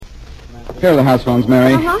Here are the house phones,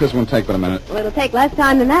 Mary. This won't take but a minute. Well, it'll take less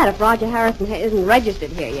time than that if Roger Harrison isn't registered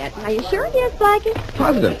here yet. Are you sure he is, Blackie?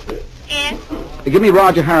 Positive. Yes? Give me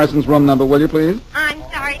Roger Harrison's room number, will you, please? I'm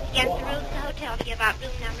sorry, it's against the rules of the hotel to give out room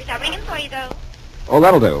numbers. I'll ring him for you, though. Oh,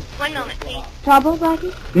 that'll do. 1 moment, please. Trouble,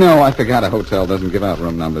 Blackie? No, I forgot a hotel doesn't give out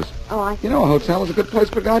room numbers. Oh, I see. You know, a hotel is a good place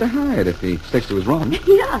for a guy to hide if he sticks to his room.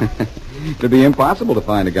 Yeah. It'd be impossible to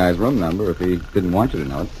find a guy's room number if he didn't want you to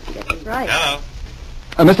know it. That's right. Hello.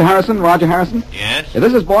 Mr. Harrison, Roger Harrison? Yes?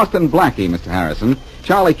 This is Boston Blackie, Mr. Harrison.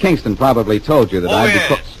 Charlie Kingston probably told you that I'd yes.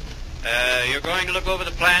 be... You're going to look over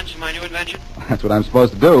the plans for my new invention? That's what I'm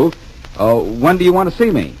supposed to do. When do you want to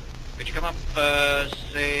see me? Could you come up,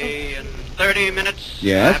 say, in 30 minutes?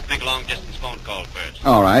 Yes? I have to make a long-distance phone call first.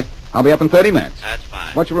 All right. I'll be up in 30 minutes. That's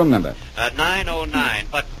fine. What's your room number? 909.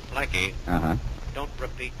 But, Blackie, Uh-huh. don't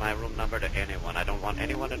repeat my room number to anyone. I don't want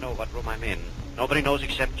anyone to know what room I'm in. Nobody knows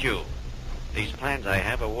except you. These plans I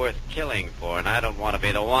have are worth killing for, and I don't want to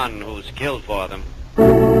be the one who's killed for them.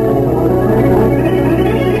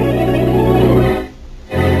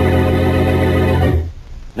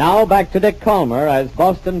 Now back to Dick Calmer as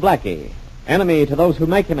Boston Blackie. Enemy to those who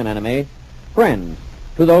make him an enemy. Friend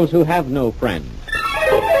to those who have no friend.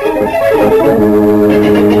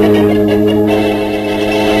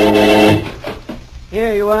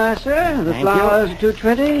 Here you are, sir. The Thank flowers are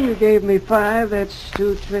 $2.20. You gave me 5. That's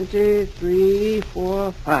 $2.20, 3,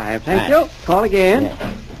 4, 5. Thank you. Call again.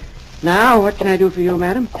 Yeah. Now, what can I do for you,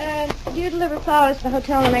 madam? Do you deliver flowers to the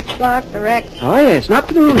hotel on the next block, direct? Oh, yes. Not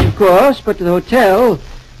to the rooms, of course, but to the hotel.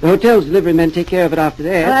 The hotel's delivery men take care of it after Oh,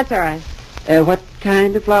 that. that's all right. What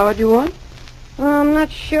kind of flower do you want? Well, I'm not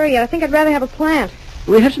sure yet. I think I'd rather have a plant.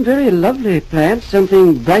 We have some very lovely plants.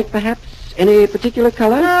 Something bright, perhaps? Any particular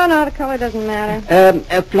color? No, the color doesn't matter.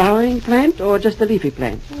 A flowering plant or just a leafy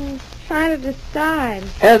plant? Trying to decide.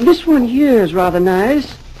 This one here is rather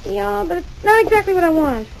nice. Yeah, but it's not exactly what I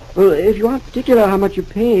want. Well, if you aren't particular how much you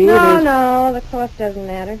pay... No, the cost doesn't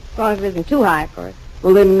matter. As long as it isn't too high, of course.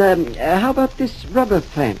 Well, then, how about this rubber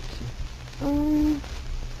plant?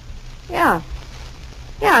 Yeah.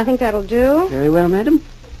 Yeah, I think that'll do. Very well, madam.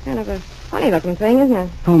 Kind of a funny-looking thing, isn't it?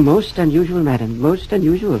 Oh, most unusual, madam. Most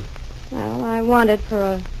unusual. Well, I want it for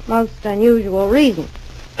a most unusual reason.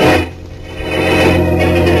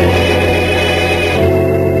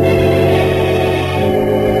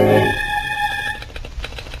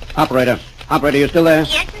 Operator, you still there?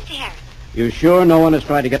 Yes, Mr. Harrison. You sure no one has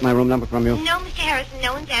tried to get my room number from you? No, Mr. Harrison,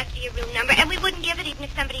 no one's asked for your room number, and we wouldn't give it even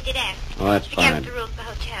if somebody did ask. Oh, that's It's against fine. the rules of the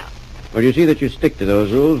hotel. Well, you see that you stick to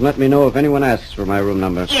those rules. Let me know if anyone asks for my room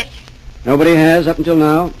number. Yes, sir. Nobody has up until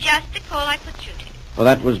now? Just the call I put through to you. Well,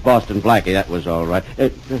 that was Boston Blackie. That was all right.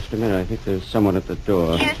 Just a minute. I think there's someone at the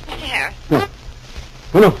door. Yes, Mr. Harrison.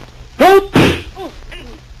 Oh, no. Don't! Oh,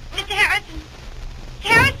 Mr. Harrison. Mr.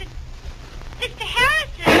 Harrison. Mr.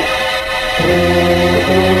 Harrison.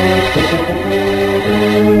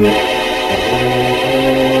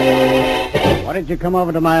 What did you come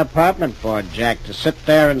over to my apartment for, Jack? To sit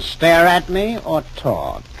there and stare at me or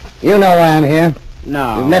talk? You know why I'm here.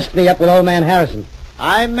 No. You messed me up with old man Harrison.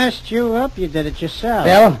 I messed you up? You did it yourself.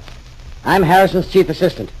 Bill, I'm Harrison's chief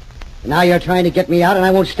assistant. Now you're trying to get me out, and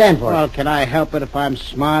I won't stand for Well, it. can I help it if I'm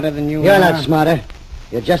smarter than you You're are? not smarter.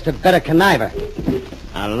 You're just a better conniver.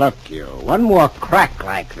 Now, look, you. One more crack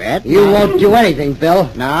like that. You won't do anything, Bill.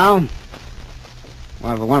 No?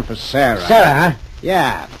 Well, the one for Sarah. Sarah, huh?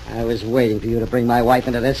 Yeah. I was waiting for you to bring my wife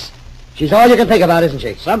into this. She's all you can think about, isn't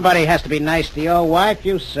she? Somebody has to be nice to your wife.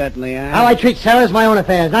 You certainly are. How I treat Sarah is my own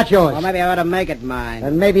affairs, not yours. Well, maybe I ought to make it mine.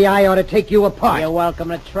 And maybe I ought to take you apart. You're welcome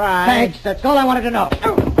to try. Thanks, that's all I wanted to know.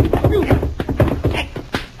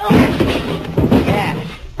 Yeah.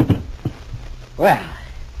 Well,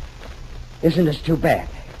 isn't this too bad?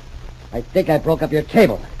 I think I broke up your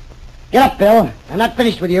table. Get up, Bill. I'm not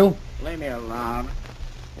finished with you. Leave me alone.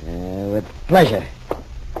 With pleasure.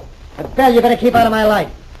 But, Bill, you better keep out of my light.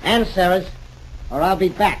 And Sarah's, or I'll be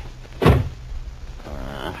back. Bill,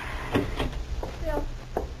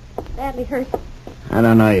 badly hurt. I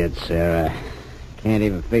don't know yet, Sarah. Can't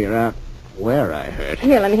even figure out where I hurt.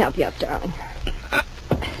 Here, let me help you up, darling.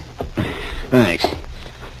 Thanks.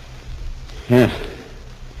 Yeah.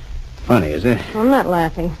 Funny, is it? I'm not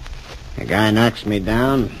laughing. A guy knocks me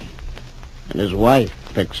down, and his wife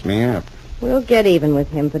picks me up. We'll get even with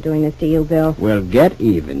him for doing this to you, Bill. We'll get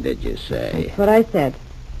even, did you say? That's what I said.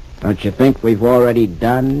 Don't you think we've already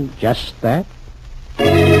done just that?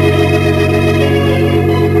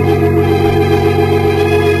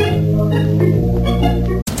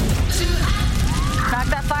 Knock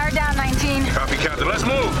that fire down, 19. Copy, Captain. Let's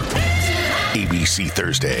move. ABC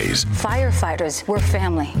Thursdays. Thursdays. Firefighters, we're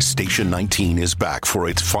family. Station 19 is back for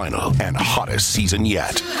its final and hottest season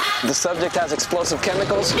yet. The subject has explosive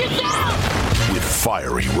chemicals. With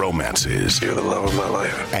fiery romances. You're the love of my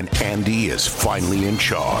life. And Andy is finally in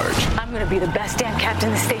charge. I'm going to be the best damn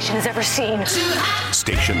captain the station has ever seen.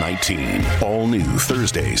 Station 19. All new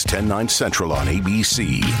Thursdays, 10/9 Central on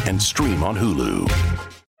ABC and stream on Hulu.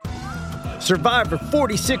 Survivor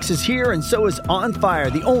 46 is here, and so is On Fire,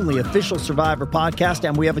 the only official Survivor podcast,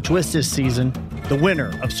 and we have a twist this season. The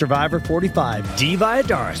winner of Survivor 45, Dee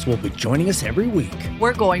Valladares, will be joining us every week.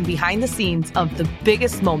 We're going behind the scenes of the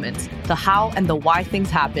biggest moments, the how and the why things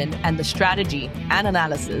happen, and the strategy and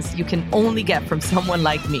analysis you can only get from someone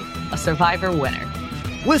like me, a Survivor winner.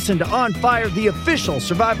 Listen to On Fire, the official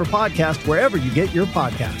Survivor podcast, wherever you get your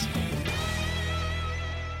podcast.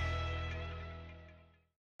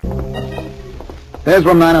 There's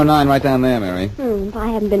room 909 right down there, Mary. If I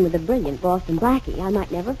hadn't been with the brilliant Boston Blackie, I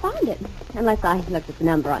might never find it. Unless I looked at the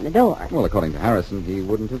number on the door. Well, according to Harrison, he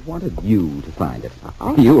wouldn't have wanted you to find it.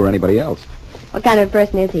 Uh-oh. You or anybody else. What kind of a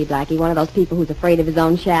person is he, Blackie? One of those people who's afraid of his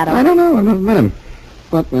own shadow? I don't know. I've never met him.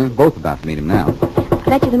 But we're both about to meet him now. I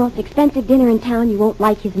bet you the most expensive dinner in town you won't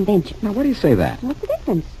like his invention. Now, why do you say that? What's the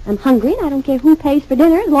difference? I'm hungry, and I don't care who pays for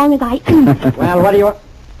dinner as long as I eat. Well, what do you...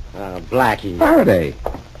 Blackie. Faraday.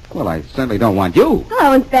 Well, I certainly don't want you.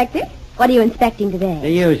 Hello, Inspector. What are you inspecting today? The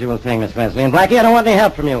usual thing, Miss Wesley. And, Blackie, I don't want any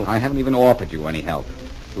help from you. I haven't even offered you any help.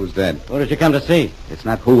 Who's dead? Who did you come to see? It's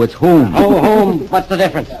not who, it's whom. Oh, whom? What's the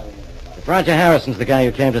difference? If Roger Harrison's the guy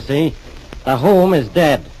you came to see, the whom is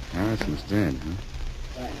dead. Harrison's dead, huh?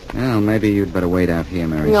 Well, maybe you'd better wait out here,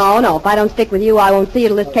 Mary. No. If I don't stick with you, I won't see you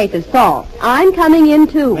till this case is solved. I'm coming in,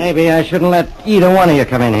 too. Maybe I shouldn't let either one of you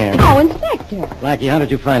come in here. Oh, Inspector. Blackie, how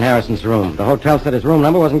did you find Harrison's room? The hotel said his room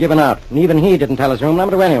number wasn't given out, and even he didn't tell his room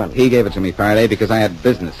number to anyone. He gave it to me, Faraday, because I had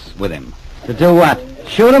business with him. To do what?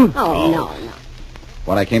 Shoot him? Oh, no.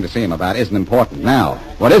 What I came to see him about isn't important now.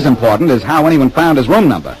 What is important is how anyone found his room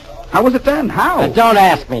number. How was it done? How? Don't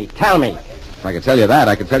ask me. Tell me. If I could tell you that,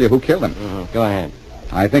 I could tell you who killed him. Mm-hmm. Go ahead.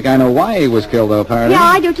 I think I know why he was killed, though, Faraday. Yeah,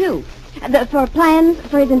 I do, too. For plans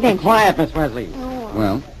for his invention. Quiet, Miss Wesley. Oh.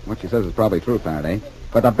 Well, what she says is probably true, Faraday.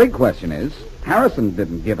 But the big question is, Harrison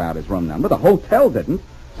didn't give out his room number. The hotel didn't.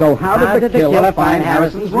 So how did the killer find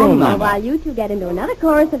Harrison's room number? While you two get into another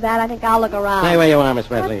chorus of that, I think I'll look around. Stay where you are, Miss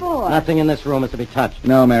Wesley. What for? Nothing in this room is to be touched.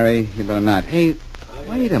 No, Mary, you better not. Hey,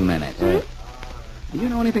 wait a minute. Do you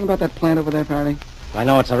know anything about that plant over there, Faraday? I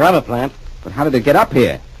know it's a rubber plant. But how did it get up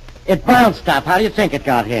here? It bounced up. How do you think it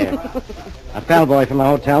got here? A bellboy from the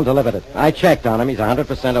hotel delivered it. I checked on him. He's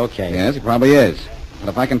 100% okay. Yes, he probably is. But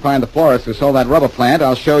if I can find the florist who sold that rubber plant,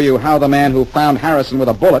 I'll show you how the man who found Harrison with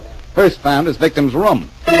a bullet first found his victim's room.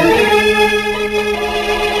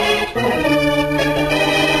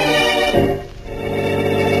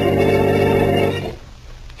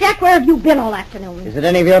 Jack, where have you been all afternoon? Is it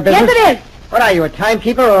any of your business? Yes, it is. What are you, a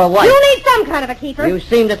timekeeper or a wife? You need some kind of a keeper. You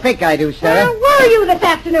seem to think I do, Sarah. Where were you this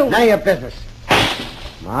afternoon? None of your business.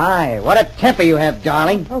 My, what a temper you have,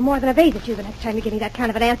 darling. Oh, more than a vase at you the next time you give me that kind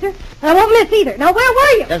of an answer. And I won't miss either. Now, where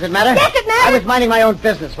were you? Does it matter? Yes, it matters. I was minding my own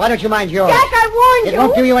business. Why don't you mind yours? Jack, I warned It you.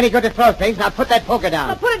 won't do you any good to throw things. Now put that poker down.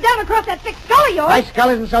 I'll put it down across that thick skull of yours. My skull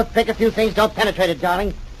isn't so thick. A few things don't penetrate it,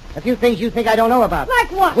 darling. A few things you think I don't know about.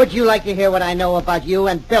 Like what? Would you like to hear what I know about you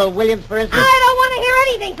and Bill Williams, for instance? I don't want to hear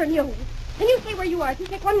anything from you. Can you stay where you are? If you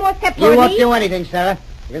take one more step toward You won't me... do anything, Sarah,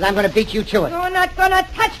 because I'm going to beat you to it. You're not going to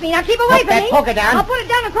touch me. Now keep away Put from that me. poker down. I'll put it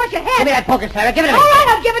down across your head. Give me that poker, Sarah. Give it to me. All right,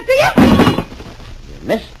 I'll give it to you. You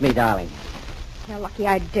missed me, darling. You're lucky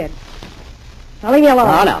I did. Now leave me alone.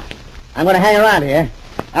 Oh, no. I'm going to hang around here.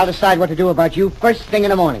 I'll decide what to do about you first thing in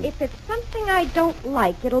the morning. If it's something I don't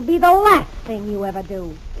like, it'll be the last thing you ever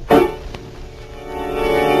do.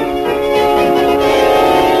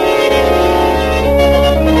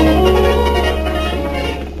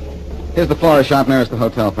 Here's the florist shop nearest the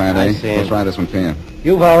hotel, Faraday. I see. Let's try this one for you.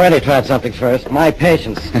 You've already tried something first. My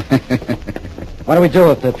patience. What do we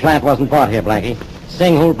do if the plant wasn't bought here, Blackie?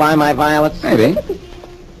 Sing who'll buy my violets? Maybe.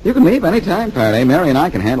 You can leave any time, Faraday. Mary and I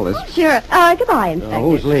can handle this. Sure. Goodbye, Inspector.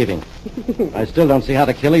 Who's leaving? I still don't see how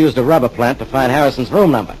the killer used a rubber plant to find Harrison's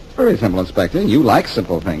room number. Very simple, Inspector. You like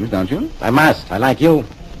simple things, don't you? I must. I like you.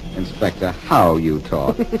 Inspector, how you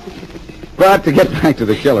talk. But to get back to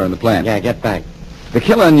the killer and the plant. Yeah, get back. The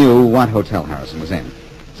killer knew what hotel Harrison was in.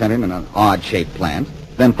 Sent him in an odd-shaped plant,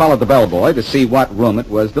 then followed the bellboy to see what room it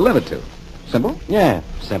was delivered to. Simple? Yeah,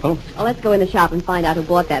 simple. Well, let's go in the shop and find out who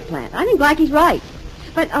bought that plant. I think Blackie's right.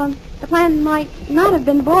 But, the plant might not have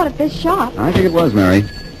been bought at this shop. I think it was, Mary.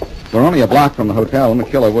 We're only a block from the hotel, and the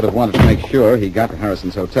killer would have wanted to make sure he got to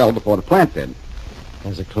Harrison's hotel before the plant did.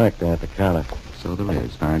 There's a clerk there at the counter. So there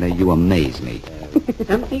is, Faraday. You amaze me.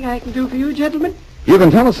 Something I can do for you, gentlemen? You can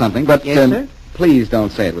tell us something, but Yes, sir? please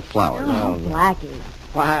don't say it with flowers. Oh, Blackie.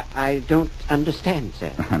 Why, I don't understand,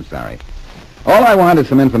 sir. I'm sorry. All I want is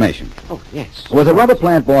some information. Oh, yes. Was a rubber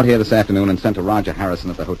plant bought here this afternoon and sent to Roger Harrison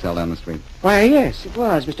at the hotel down the street? Why, yes, it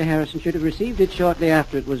was. Mr. Harrison should have received it shortly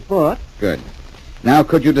after it was bought. Good. Now,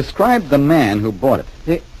 could you describe the man who bought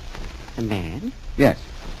it? A man? Yes.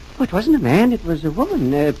 Oh, it wasn't a man. It was a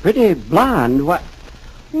woman. Pretty blonde. What?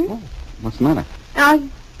 Oh, what's the matter? Are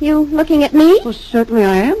you looking at me? Well, certainly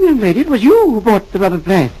I am, young lady. It was you who bought the rubber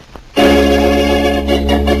plant.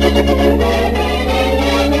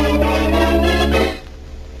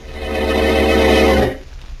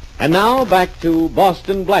 And now back to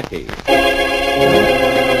Boston Blackie.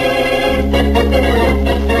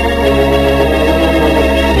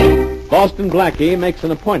 Boston Blackie makes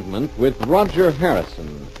an appointment with Roger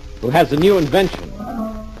Harrison, who has a new invention.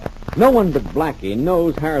 No one but Blackie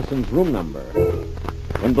knows Harrison's room number.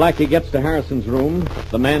 When Blackie gets to Harrison's room,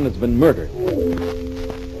 the man has been murdered.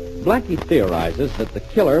 Blackie theorizes that the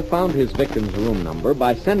killer found his victim's room number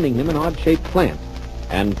by sending him an odd-shaped plant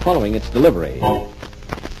and following its delivery.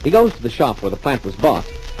 He goes to the shop where the plant was bought,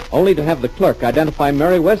 only to have the clerk identify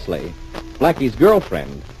Mary Wesley, Blackie's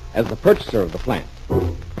girlfriend, as the purchaser of the plant.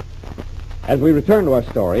 As we return to our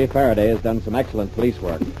story, Faraday has done some excellent police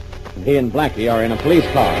work, and he and Blackie are in a police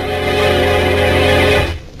car.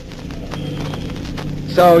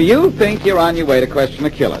 So you think you're on your way to question a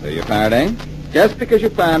killer, do you, Faraday? Just because you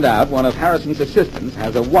found out one of Harrison's assistants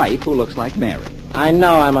has a wife who looks like Mary. I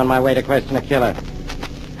know I'm on my way to question a killer.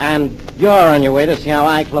 And you're on your way to see how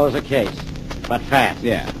I close a case. But fast.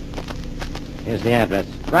 Yeah. Here's the address.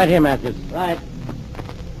 Right here, Matthews. Right.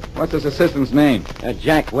 What's his assistant's name?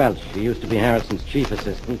 Jack Welch. He used to be Harrison's chief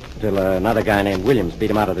assistant until another guy named Williams beat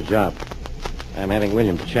him out of the job. I'm having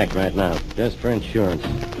Williams checked right now, just for insurance.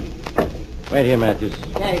 Wait here, Matthews.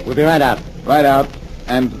 Okay. We'll be right out. Right out,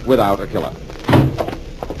 and without a killer.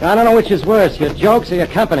 I don't know which is worse, your jokes or your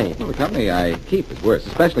company. Well, the company I keep is worse,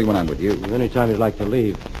 especially when I'm with you. Any time you'd like to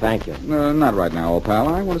leave, thank you. No, not right now, old pal.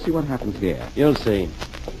 I want to see what happens here. You'll see.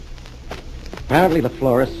 Apparently the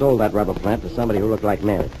florist sold that rubber plant to somebody who looked like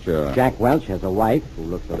Mary. Sure. Jack Welch has a wife who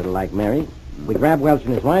looks a little like Mary. We grab Welch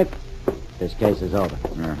and his wife, this case is over.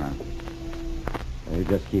 Uh-huh. Now, you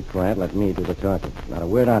just keep quiet, let me do the talking. Not a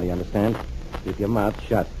word out, you understand? Keep your mouth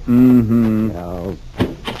shut. Mm-hmm. No.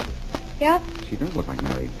 Yep. She does look like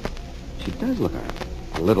Mary. She does look her.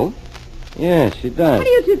 A little. Yeah, she does. What are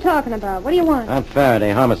you two talking about? What do you want? I'm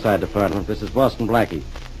Faraday, Homicide Department. This is Boston Blackie.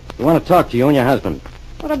 We want to talk to you and your husband.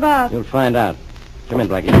 What about? You'll find out. Come in,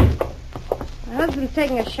 Blackie. My husband's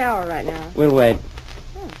taking a shower right now. We'll wait.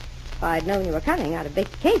 If I'd known you were coming, I'd have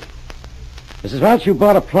baked a cake. Mrs. Welch, you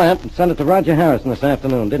bought a plant and sent it to Roger Harrison this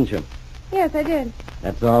afternoon, didn't you? Yes, I did.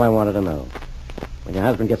 That's all I wanted to know. When your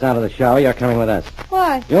husband gets out of the shower, you're coming with us.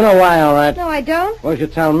 Why? You know why, all right. No, I don't. Suppose you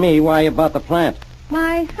tell me why you bought the plant.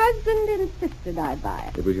 My husband insisted I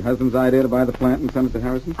buy it. It was your husband's idea to buy the plant and send it to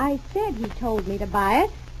Harrison? I said he told me to buy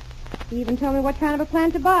it. He even told me what kind of a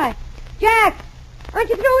plant to buy. Jack, aren't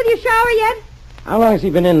you through with your shower yet? How long has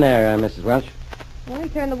he been in there, Mrs. Welch? Well, he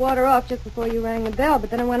turned the water off just before you rang the bell,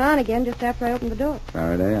 but then it went on again just after I opened the door.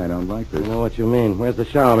 Faraday, I don't like this. I know what you mean. Where's the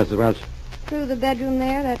shower, Mrs. Welch? Through the bedroom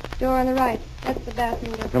there, that door on the right. That's the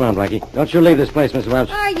bathroom door. Come on, Blackie. Don't you leave this place, Mrs. Welch.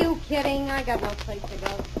 Are you kidding? I got no place to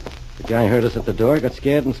go. The guy heard us at the door, got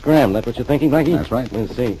scared and scrambled. That's what you're thinking, Blackie? That's right. We'll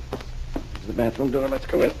see. This is the bathroom door. Let's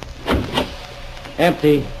go in.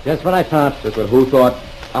 Empty. Just what I thought. Just what who thought?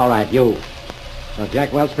 All right, you. Now,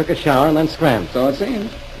 Jack Welch took a shower and then scrambled. So it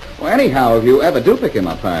seems. Well, anyhow, if you ever do pick him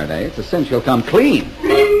up, Faraday, it's a cinch he'll come clean.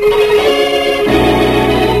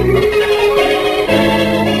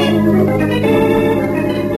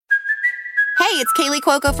 Hey, it's Kaylee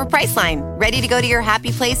Cuoco for Priceline. Ready to go to your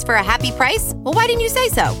happy place for a happy price? Well, why didn't you say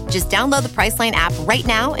so? Just download the Priceline app right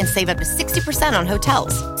now and save up to 60% on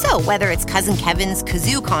hotels. So whether it's Cousin Kevin's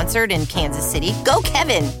Kazoo Concert in Kansas City, go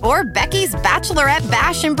Kevin, or Becky's Bachelorette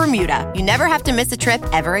Bash in Bermuda, you never have to miss a trip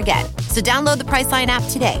ever again. So download the Priceline app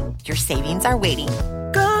today. Your savings are waiting.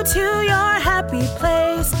 Go to your happy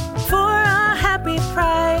place for a happy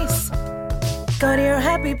price. Go to your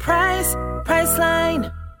happy price,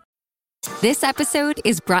 Priceline. This episode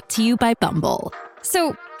is brought to you by Bumble.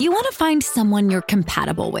 So, you want to find someone you're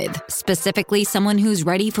compatible with, specifically someone who's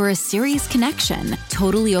ready for a serious connection,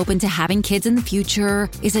 totally open to having kids in the future,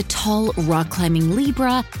 is a tall, rock-climbing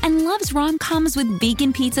Libra, and loves rom-coms with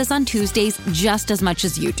vegan pizzas on Tuesdays just as much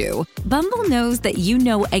as you do. Bumble knows that you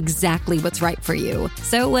know exactly what's right for you.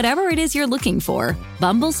 So whatever it is you're looking for,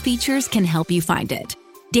 Bumble's features can help you find it.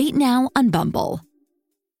 Date now on Bumble.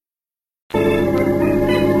 Oh,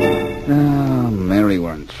 Mary,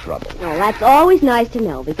 we're in trouble. Well, that's always nice to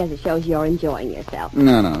know because it shows you're enjoying yourself.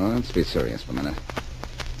 No, let's be serious for a minute.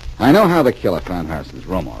 I know how the killer found Harrison's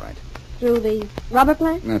room, all right. Through the rubber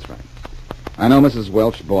plant? That's right. I know Mrs.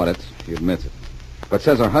 Welch bought it. She admits it. But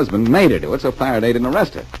says her husband made her do it so Faraday didn't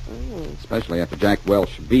arrest her. Especially after Jack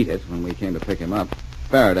Welch beat it when we came to pick him up.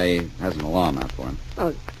 Faraday has an alarm out for him.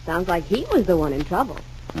 Oh, sounds like he was the one in trouble.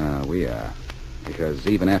 We are. Because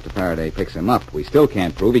even after Faraday picks him up, we still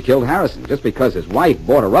can't prove he killed Harrison. Just because his wife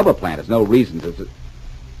bought a rubber plant is no reason to...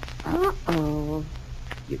 Uh-oh.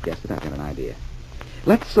 You guessed it, I've got an idea.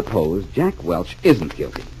 Let's suppose Jack Welch isn't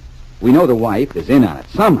guilty. We know the wife is in on it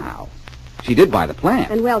somehow. She did buy the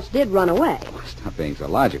plant. And Welch did run away. Stop being so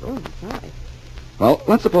logical. Oh, sorry. Well,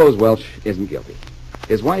 let's suppose Welch isn't guilty.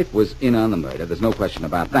 His wife was in on the murder. There's no question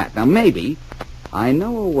about that. Now, maybe I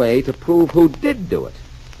know a way to prove who did do it.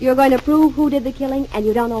 You're going to prove who did the killing, and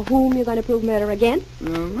you don't know whom you're going to prove murder against?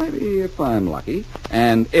 Maybe if I'm lucky.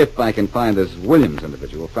 And if I can find this Williams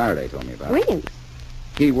individual Faraday told me about. Williams?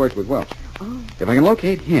 He worked with Welch. Oh. If I can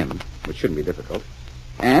locate him, which shouldn't be difficult,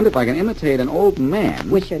 and if I can imitate an old man...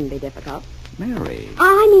 Which shouldn't be difficult. Mary.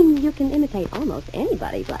 I mean, you can imitate almost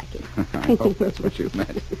anybody, Blackie. I hope that's what you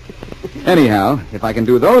meant. Anyhow, if I can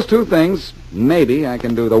do those two things, maybe I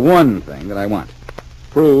can do the one thing that I want.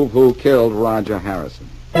 Prove who killed Roger Harrison.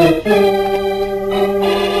 Who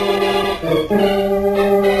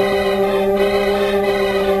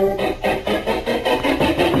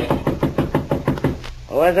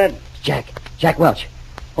is it? Jack Welch.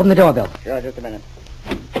 Open the door, Bill. Sure, just a minute.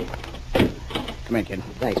 Come in, kid.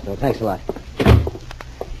 Thanks, Bill. Thanks a lot.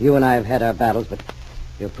 You and I have had our battles, but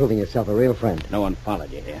you're proving yourself a real friend. No one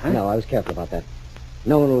followed you here, huh? No, I was careful about that.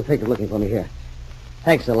 No one will think of looking for me here.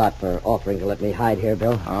 Thanks a lot for offering to let me hide here,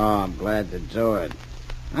 Bill. Oh, I'm glad to do it.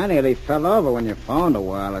 I nearly fell over when you phoned a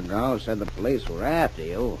while ago. Said the police were after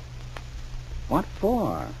you. What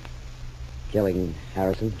for? Killing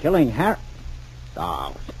Harrison. Killing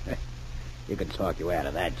Oh, you can talk you out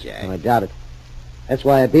of that, Jack. Oh, I doubt it. That's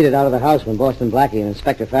why I beat it out of the house when Boston Blackie and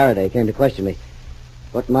Inspector Faraday came to question me.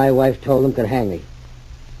 What my wife told them could hang me.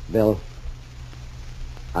 Bill,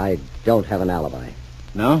 I don't have an alibi.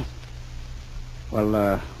 No?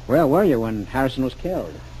 Well, where were you when Harrison was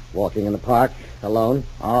killed? Walking in the park, alone.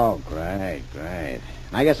 Oh, great.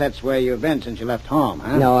 I guess that's where you've been since you left home,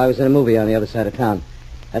 huh? No, I was in a movie on the other side of town.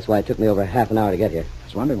 That's why it took me over half an hour to get here. I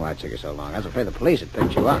was wondering why it took you so long. I was afraid the police had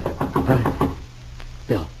picked you up.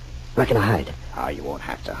 Bill, where can I hide? Oh, you won't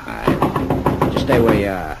have to hide. Just stay where you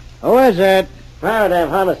are. Who is it? Faraday of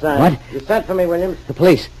homicide. What? You sent for me, Williams? The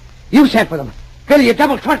police. You sent for them. Billy, you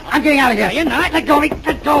double crossed. I'm getting out of here. You're not. Let go of me.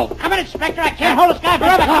 Let go. Come in, Inspector. I can't hold this guy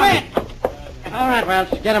forever. Come in. All right, Welch.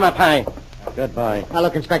 Get him up high. Goodbye. Now,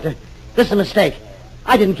 look, Inspector. This is a mistake.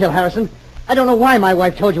 I didn't kill Harrison. I don't know why my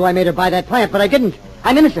wife told you I made her buy that plant, but I didn't.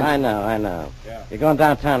 I'm innocent. I know. You're going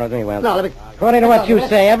downtown with me, Welch. No, let me... According to what you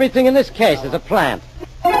say, everything in this case is a plant.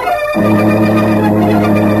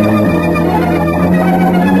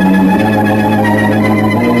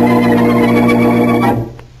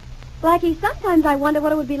 Blackie, sometimes I wonder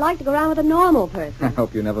what it would be like to go around with a normal person. I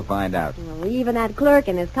hope you never find out. Well, even that clerk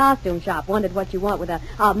in his costume shop wondered what you want with a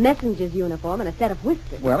messenger's uniform and a set of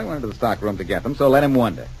whiskers. Well, he went into the stock room to get them, so let him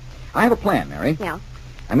wonder. I have a plan, Mary. Yeah?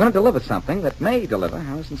 I'm going to deliver something that may deliver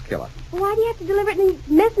Harrison's killer. Well, why do you have to deliver it in a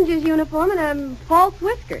messenger's uniform and false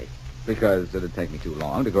whiskers? Because it'd take me too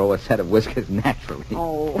long to grow a set of whiskers naturally.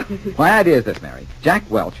 Oh. My idea is this, Mary. Jack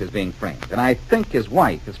Welch is being framed, and I think his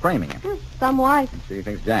wife is framing him. Some wife. She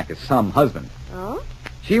thinks Jack is some husband. Oh?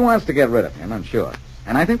 She wants to get rid of him, I'm sure.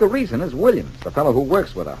 And I think the reason is Williams, the fellow who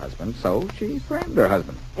works with her husband, so she framed her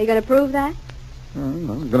husband. Are you going to prove that?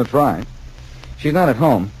 I'm going to try. She's not at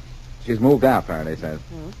home. She's moved out, Faraday says.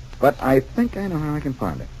 Oh. But I think I know how I can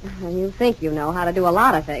find her. You think you know how to do a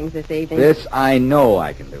lot of things this evening. This I know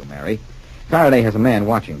I can do, Mary. Faraday has a man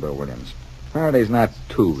watching Bill Williams. Faraday's not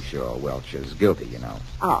too sure Welch is guilty, you know.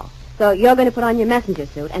 Oh, so you're going to put on your messenger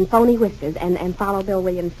suit and phony whiskers and follow Bill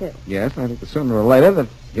Williams, too? Yes, I think that sooner or later that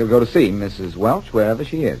he'll go to see Mrs. Welch wherever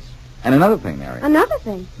she is. And another thing, Mary. Another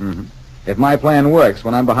thing? Mm-hmm. If my plan works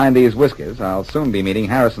when I'm behind these whiskers, I'll soon be meeting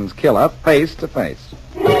Harrison's killer face to face.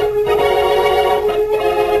 Who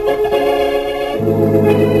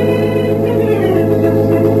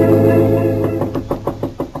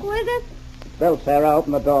is it? Bill, Sarah,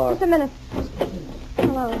 open the door. Just a minute.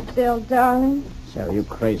 Hello, Bill, darling. Sarah, you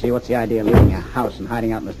crazy? What's the idea of leaving your house and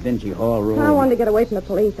hiding out in this dingy hall room? I wanted to get away from the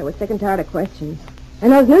police. I was sick and tired of questions.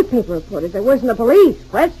 And those newspaper reporters, they're worse than the police.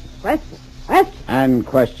 Questions. And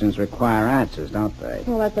questions require answers, don't they?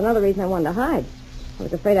 Well, that's another reason I wanted to hide. I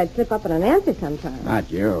was afraid I'd slip up on an answer sometime.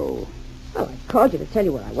 Not you. Well, I called you to tell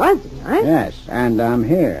you where I was, didn't I? Yes, and I'm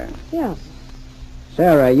here. Yeah.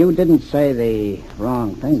 Sarah, you didn't say the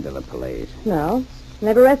wrong thing to the police. No.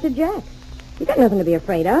 Never arrested Jack. You got nothing to be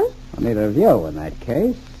afraid of. Well, neither of you in that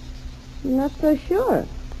case. I'm not so sure.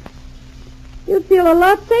 You'd feel a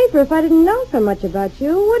lot safer if I didn't know so much about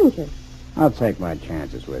you, wouldn't you? I'll take my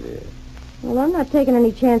chances with you. Well, I'm not taking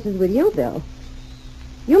any chances with you, Bill.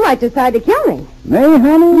 You might decide to kill me. Me,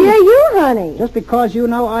 honey? Yeah, you, honey. Just because you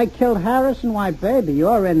know I killed Harrison? Why, baby,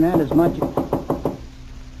 you're in that as much...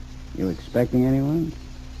 You expecting anyone?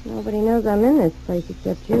 Nobody knows I'm in this place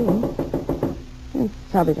except you.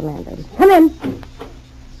 Probably the landlady. Come in.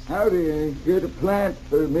 Howdy, get a plant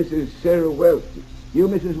for Mrs. Sarah Welch. You,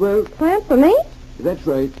 Mrs. Welch? Plant for me? That's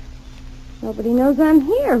right. Nobody knows I'm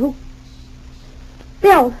here. Who?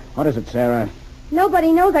 Bill. What is it, Sarah?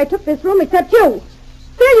 Nobody knows I took this room except you.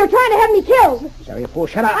 Bill, you're trying to have me killed. Sarah, you fool,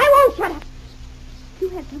 shut up. I won't shut up. You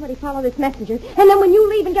had somebody follow this messenger, and then when you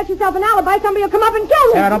leave and get yourself an alibi, somebody will come up and kill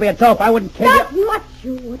me. Sarah, don't be a dope. I wouldn't kill Not you. much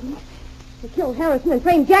you wouldn't. You killed Harrison and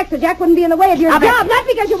framed Jack so Jack wouldn't be in the way of your Stop job. it. Not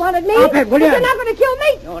because you wanted me. Stop it, will but you? you're not going to kill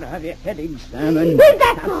me. You ought to have your head examined. Who's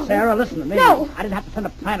that Now, for? Sarah, listen to me. No. I didn't have to send a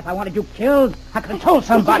plant if I wanted you killed. I could have told Get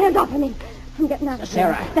your somebody. hands off of me. I'm getting out of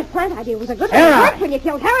here. Sarah. That plant idea was a good one. Sarah. It worked when you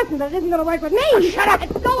killed Harrison, but it isn't going to work with me. Shut up.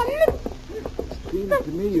 It's going. Seems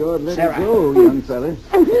to me you ought to let Sarah. it go, young fella.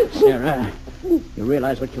 Sarah, you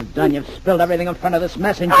realize what you've done? You've spilled everything in front of this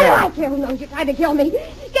messenger. I don't care who knows you tried to kill me.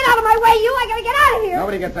 Get out of my way, you. I got to get out of here.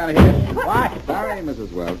 Nobody gets out of here. What? Sorry,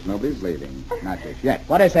 Mrs. Welch. Nobody's leaving. Not just yet.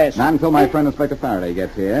 What is this? Not until my friend Inspector Faraday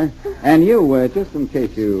gets here. And you, just in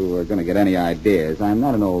case you are going to get any ideas, I'm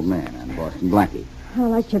not an old man. I'm Boston Blackie. I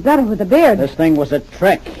liked you better with the beard. This thing was a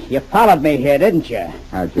trick. You followed me here, didn't you?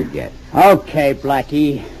 How'd you guess? Okay,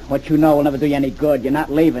 Blackie. What you know will never do you any good. You're not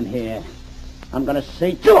leaving here. I'm going to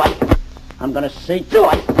see to it. I'm going to see to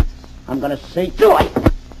it. I'm going to see to it.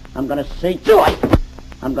 I'm going to see to it.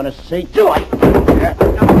 I'm going to see to it. Kill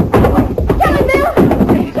him, Bill!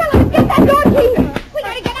 Kill him! Get that door key! We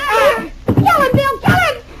got to get out of here! Kill him, Bill! Kill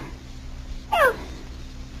him! Bill!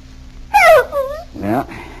 Bill! Yeah,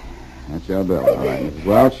 that's your bill, all right, Mrs.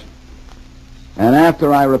 Welch. And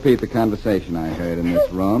after I repeat the conversation I heard in this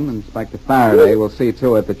room, Inspector Faraday will see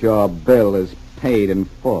to it that your bill is paid in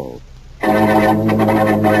full.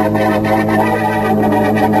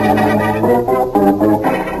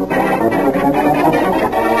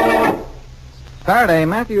 Faraday,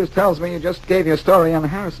 Matthews tells me you just gave your story on the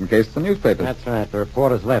Harrison case to the newspapers. That's right. The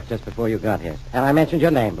reporters left just before you got here. And I mentioned your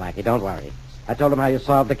name, Blackie. Don't worry. I told them how you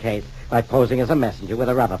solved the case by posing as a messenger with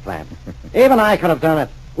a rubber plant. Even I could have done it.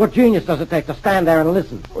 What genius does it take to stand there and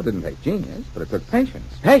listen? Well, it didn't take genius, but it took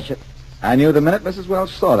patience. Patience? I knew the minute Mrs.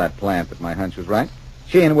 Welch saw that plant that my hunch was right.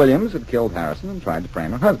 She and Williams had killed Harrison and tried to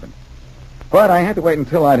frame her husband. But I had to wait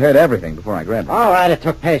until I'd heard everything before I grabbed him. All right, it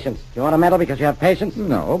took patience. You want a medal because you have patience?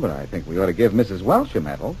 No, but I think we ought to give Mrs. Welch a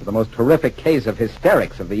medal for the most terrific case of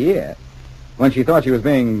hysterics of the year. When she thought she was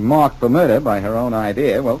being marked for murder by her own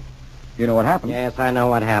idea, well, you know what happened. Yes, I know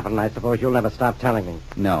what happened. I suppose you'll never stop telling me.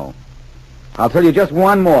 No. I'll tell you just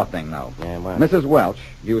one more thing, though. Yeah, what? Mrs. Welch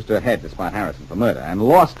used her head to spot Harrison for murder and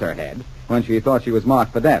lost her head when she thought she was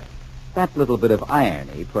marked for death. That little bit of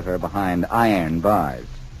irony put her behind iron bars.